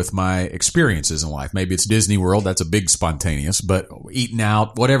my experiences in life. Maybe it's Disney World. That's a big spontaneous, but eating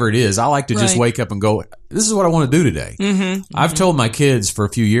out, whatever it is, I like to just wake up and go, this is what I want to do today. I've told my kids for a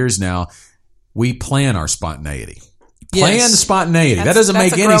few years now, we plan our spontaneity. Planned spontaneity. That doesn't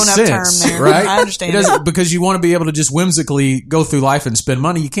make any sense, right? I understand. It doesn't, because you want to be able to just whimsically go through life and spend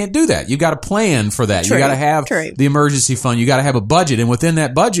money. You can't do that. You got to plan for that. You got to have the emergency fund. You got to have a budget, and within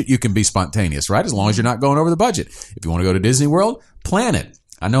that budget, you can be spontaneous, right? As long as you're not going over the budget. If you want to go to Disney World, plan it.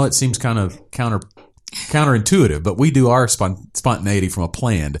 I know it seems kind of counterintuitive, but we do our spontaneity from a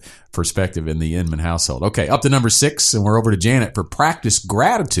planned perspective in the Inman household. Okay, up to number 6, and we're over to Janet for practice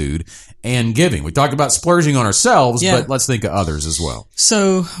gratitude and giving. We talked about splurging on ourselves, but let's think of others as well.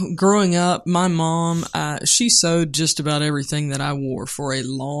 So growing up, my mom, she sewed just about everything that I wore for a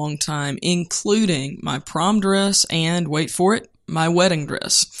long time, including my prom dress and, wait for it, my wedding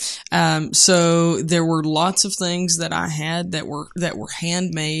dress. So there were lots of things that I had that were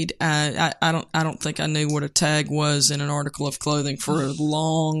handmade. I don't think I knew what a tag was in an article of clothing for a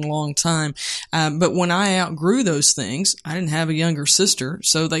long time. But when I outgrew those things, I didn't have a younger sister,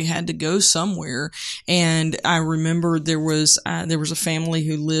 so they had to go somewhere. And I remember there was a family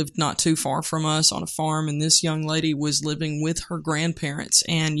who lived not too far from us on a farm, and this young lady was living with her grandparents.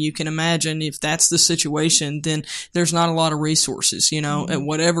 And you can imagine if that's the situation, then there's not a lot of resources. And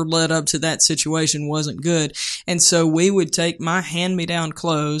whatever led up to that situation wasn't good. And so we would take my hand-me-down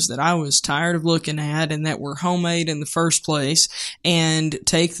clothes that I was tired of looking at and that were homemade in the first place and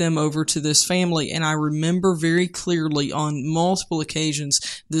take them over to this family. And I remember very clearly on multiple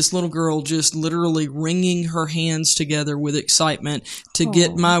occasions, this little girl just literally wringing her hands together with excitement to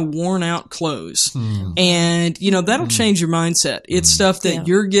get my worn out clothes. And, that'll change your mindset. It's stuff that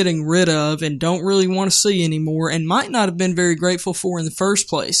you're getting rid of and don't really want to see anymore and might not have been very grateful for in the first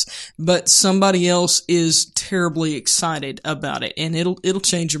place, but somebody else is terribly excited about it, and it'll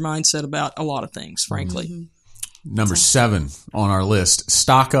change your mindset about a lot of things, frankly. Number 7 on our list,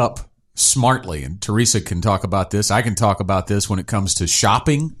 stock up smartly. And Teresa can talk about this. I can talk about this when it comes to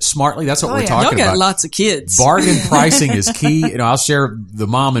shopping smartly. That's what we're talking about. Y'all got lots of kids. Bargain pricing is key. I'll share the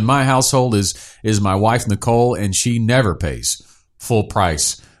mom in my household is my wife, Nicole, and she never pays full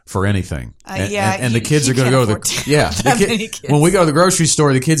price for anything. And the kids are going to go to the when we go to the grocery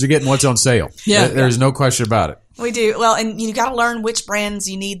store, the kids are getting what's on sale. There's no question about it. We do. Well, and you got to learn which brands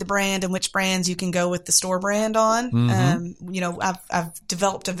you need the brand and which brands you can go with the store brand on. I've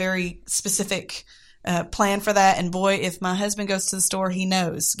developed a very specific plan for that. And boy, if my husband goes to the store, he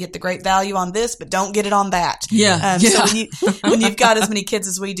knows, get the great value on this, but don't get it on that. So when you've got as many kids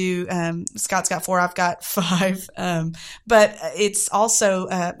as we do, Scott's got 4, I've got 5. But it's also,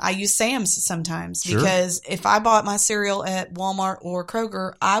 I use Sam's sometimes because if I bought my cereal at Walmart or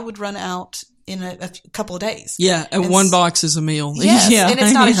Kroger, I would run out in a couple of days. One box is a meal. Yes, and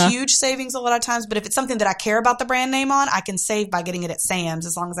it's not a huge savings a lot of times, but if it's something that I care about the brand name on, I can save by getting it at Sam's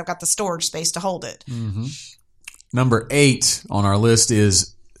as long as I've got the storage space to hold it. Number 8 on our list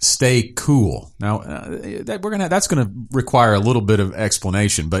is stay cool. Now, that's going to require a little bit of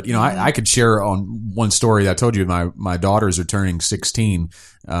explanation, but I could share on one story. I told you my daughters are turning 16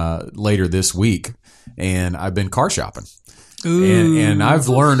 later this week, and I've been car shopping. And I've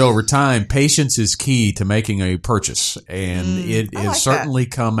learned over time, patience is key to making a purchase. And it has certainly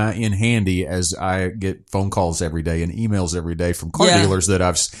come out in handy as I get phone calls every day and emails every day from car dealers that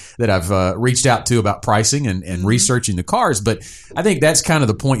I've reached out to about pricing and researching the cars. But I think that's kind of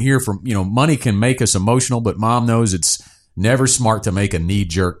the point here from, money can make us emotional, but mom knows it's never smart to make a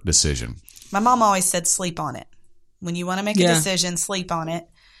knee-jerk decision. My mom always said, sleep on it. When you want to make a decision, sleep on it.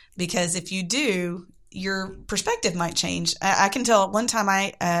 Because if you do, your perspective might change. I can tell at one time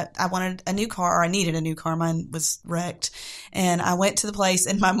I wanted a new car, or I needed a new car. Mine was wrecked. And I went to the place,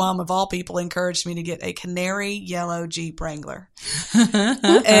 and my mom, of all people, encouraged me to get a canary yellow Jeep Wrangler.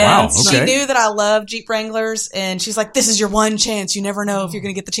 And she knew that I love Jeep Wranglers, and she's like, this is your one chance. You never know if you're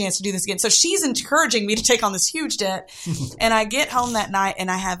going to get the chance to do this again. So she's encouraging me to take on this huge debt. And I get home that night, and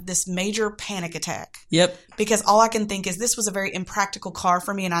I have this major panic attack. Yep. Because all I can think is this was a very impractical car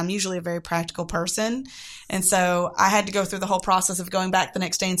for me, and I'm usually a very practical person. And so I had to go through the whole process of going back the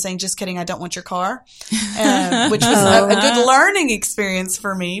next day and saying, just kidding, I don't want your car, which was a good learning experience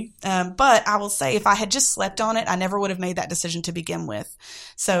for me. But I will say, if I had just slept on it, I never would have made that decision to begin with.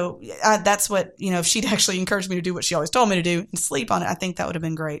 So that's what, if she'd actually encouraged me to do what she always told me to do and sleep on it, I think that would have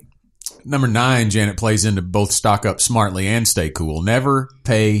been great. Number 9, Janet, plays into both stock up smartly and stay cool. Never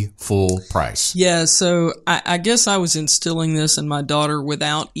pay full price. Yeah, so I guess I was instilling this in my daughter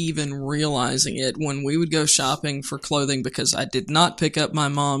without even realizing it when we would go shopping for clothing, because I did not pick up my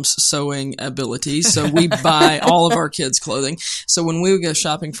mom's sewing ability. So we buy all of our kids' clothing. So when we would go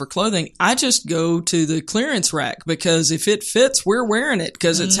shopping for clothing, I just go to the clearance rack, because if it fits, we're wearing it,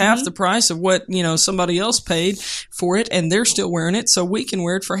 because it's half the price of what, somebody else paid for it, and they're still wearing it, so we can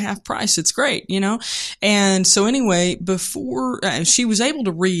wear it for half price. It's great, And so anyway, before she was able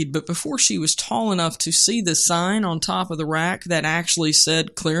to read, but before she was tall enough to see the sign on top of the rack that actually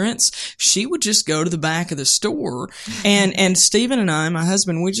said clearance, she would just go to the back of the store. And Stephen and I, my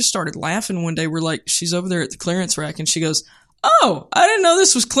husband, we just started laughing one day. We're like, she's over there at the clearance rack, and she goes, "Oh, I didn't know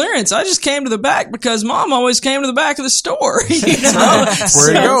this was clearance. I just came to the back because Mom always came to the back of the store." Where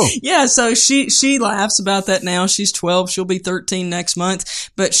to go? Yeah, so she laughs about that now. She's 12. She'll be 13 next month.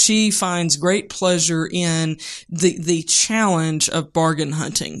 But she finds great pleasure in the challenge of bargain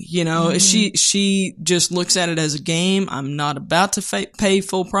hunting. She just looks at it as a game. I'm not about to pay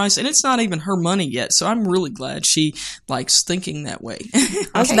full price, and it's not even her money yet. So I'm really glad she likes thinking that way.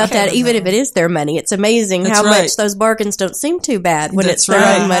 I was about that. Even if it is their money, it's amazing how much those bargains don't seem too bad when it's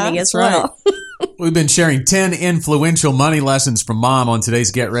their own money as well. We've been sharing 10 influential money lessons from Mom on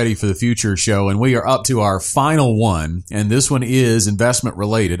today's Get Ready for the Future show, and we are up to our final one, and this one is investment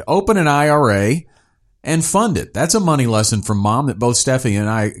related. Open an IRA and fund it. That's a money lesson from Mom that both Steffi and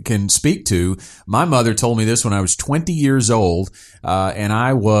I can speak to. My mother told me this when I was 20 years old, and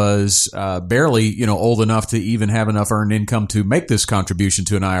I was barely, old enough to even have enough earned income to make this contribution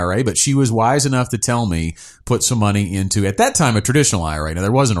to an IRA, but she was wise enough to tell me, put some money into, at that time, a traditional IRA. Now,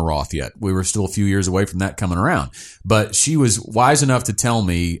 there wasn't a Roth yet. We were still a few years away from that coming around. But she was wise enough to tell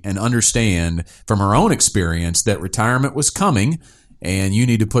me and understand from her own experience that retirement was coming, and you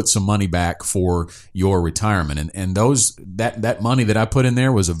need to put some money back for your retirement. And that money that I put in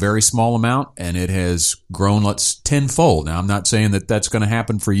there was a very small amount, and it has grown tenfold. Now, I'm not saying that that's going to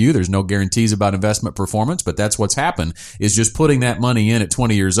happen for you. There's no guarantees about investment performance, but that's what's happened, is just putting that money in at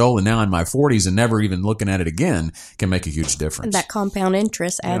 20 years old and now in my 40s and never even looking at it again can make a huge difference. And that compound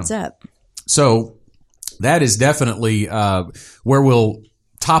interest adds up. So that is definitely where we'll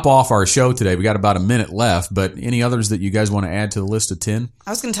top off our show today. We got about a minute left, but any others that you guys want to add to the list of 10? I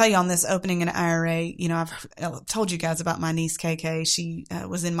was going to tell you on this opening an IRA, I've told you guys about my niece KK. She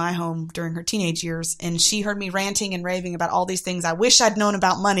was in my home during her teenage years, and she heard me ranting and raving about all these things I wish I'd known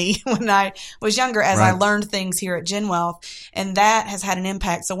about money when I was younger, as I learned things here at Gen Wealth, and that has had an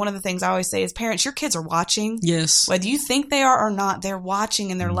impact. So one of the things I always say is, parents, your kids are watching. Yes. Whether you think they are or not, they're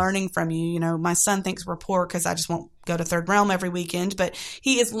watching and they're learning from you. My son thinks we're poor because I just won't go to Third Realm every weekend, but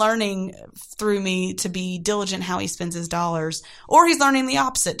he is learning through me to be diligent how he spends his dollars, or he's learning the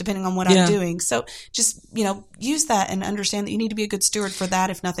opposite depending on what I'm doing. So just, use that and understand that you need to be a good steward for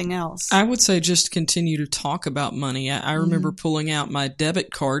that, if nothing else. I would say just continue to talk about money. I remember pulling out my debit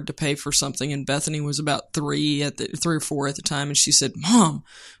card to pay for something, and Bethany was about 3 or 4 at the time, and she said, "Mom,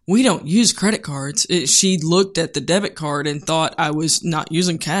 we don't use credit cards." She looked at the debit card and thought I was not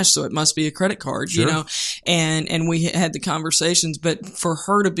using cash, so it must be a credit card, and we had the conversations. But for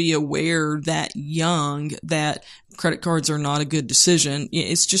her to be aware that young that credit cards are not a good decision,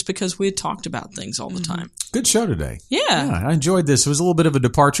 it's just because we had talked about things all the time. Good show today. Yeah, I enjoyed this. It was a little bit of a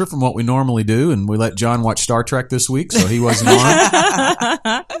departure from what we normally do, and we let John watch Star Trek this week, so he wasn't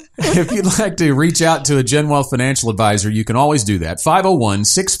on. If you'd like to reach out to a Gen Wealth financial advisor, you can always do that.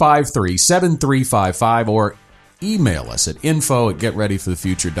 501-653-7355, or email us at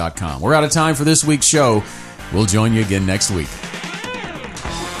info@getreadyforthefuture.com. We're out of time for this week's show. We'll join you again next week.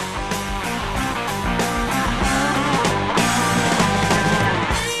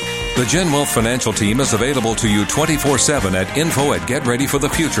 The Gen Wealth Financial Team is available to you 24/7 at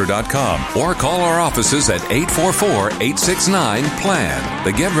info@getreadyforthefuture.com, or call our offices at 844-869-PLAN.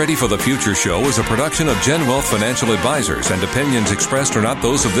 The Get Ready for the Future show is a production of Gen Wealth Financial Advisors, and opinions expressed are not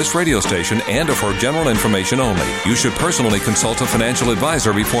those of this radio station and are for general information only. You should personally consult a financial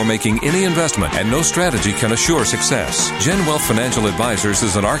advisor before making any investment, and no strategy can assure success. Gen Wealth Financial Advisors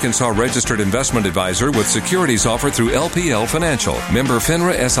is an Arkansas registered investment advisor with securities offered through LPL Financial, member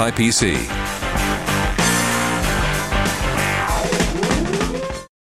FINRA SIPC.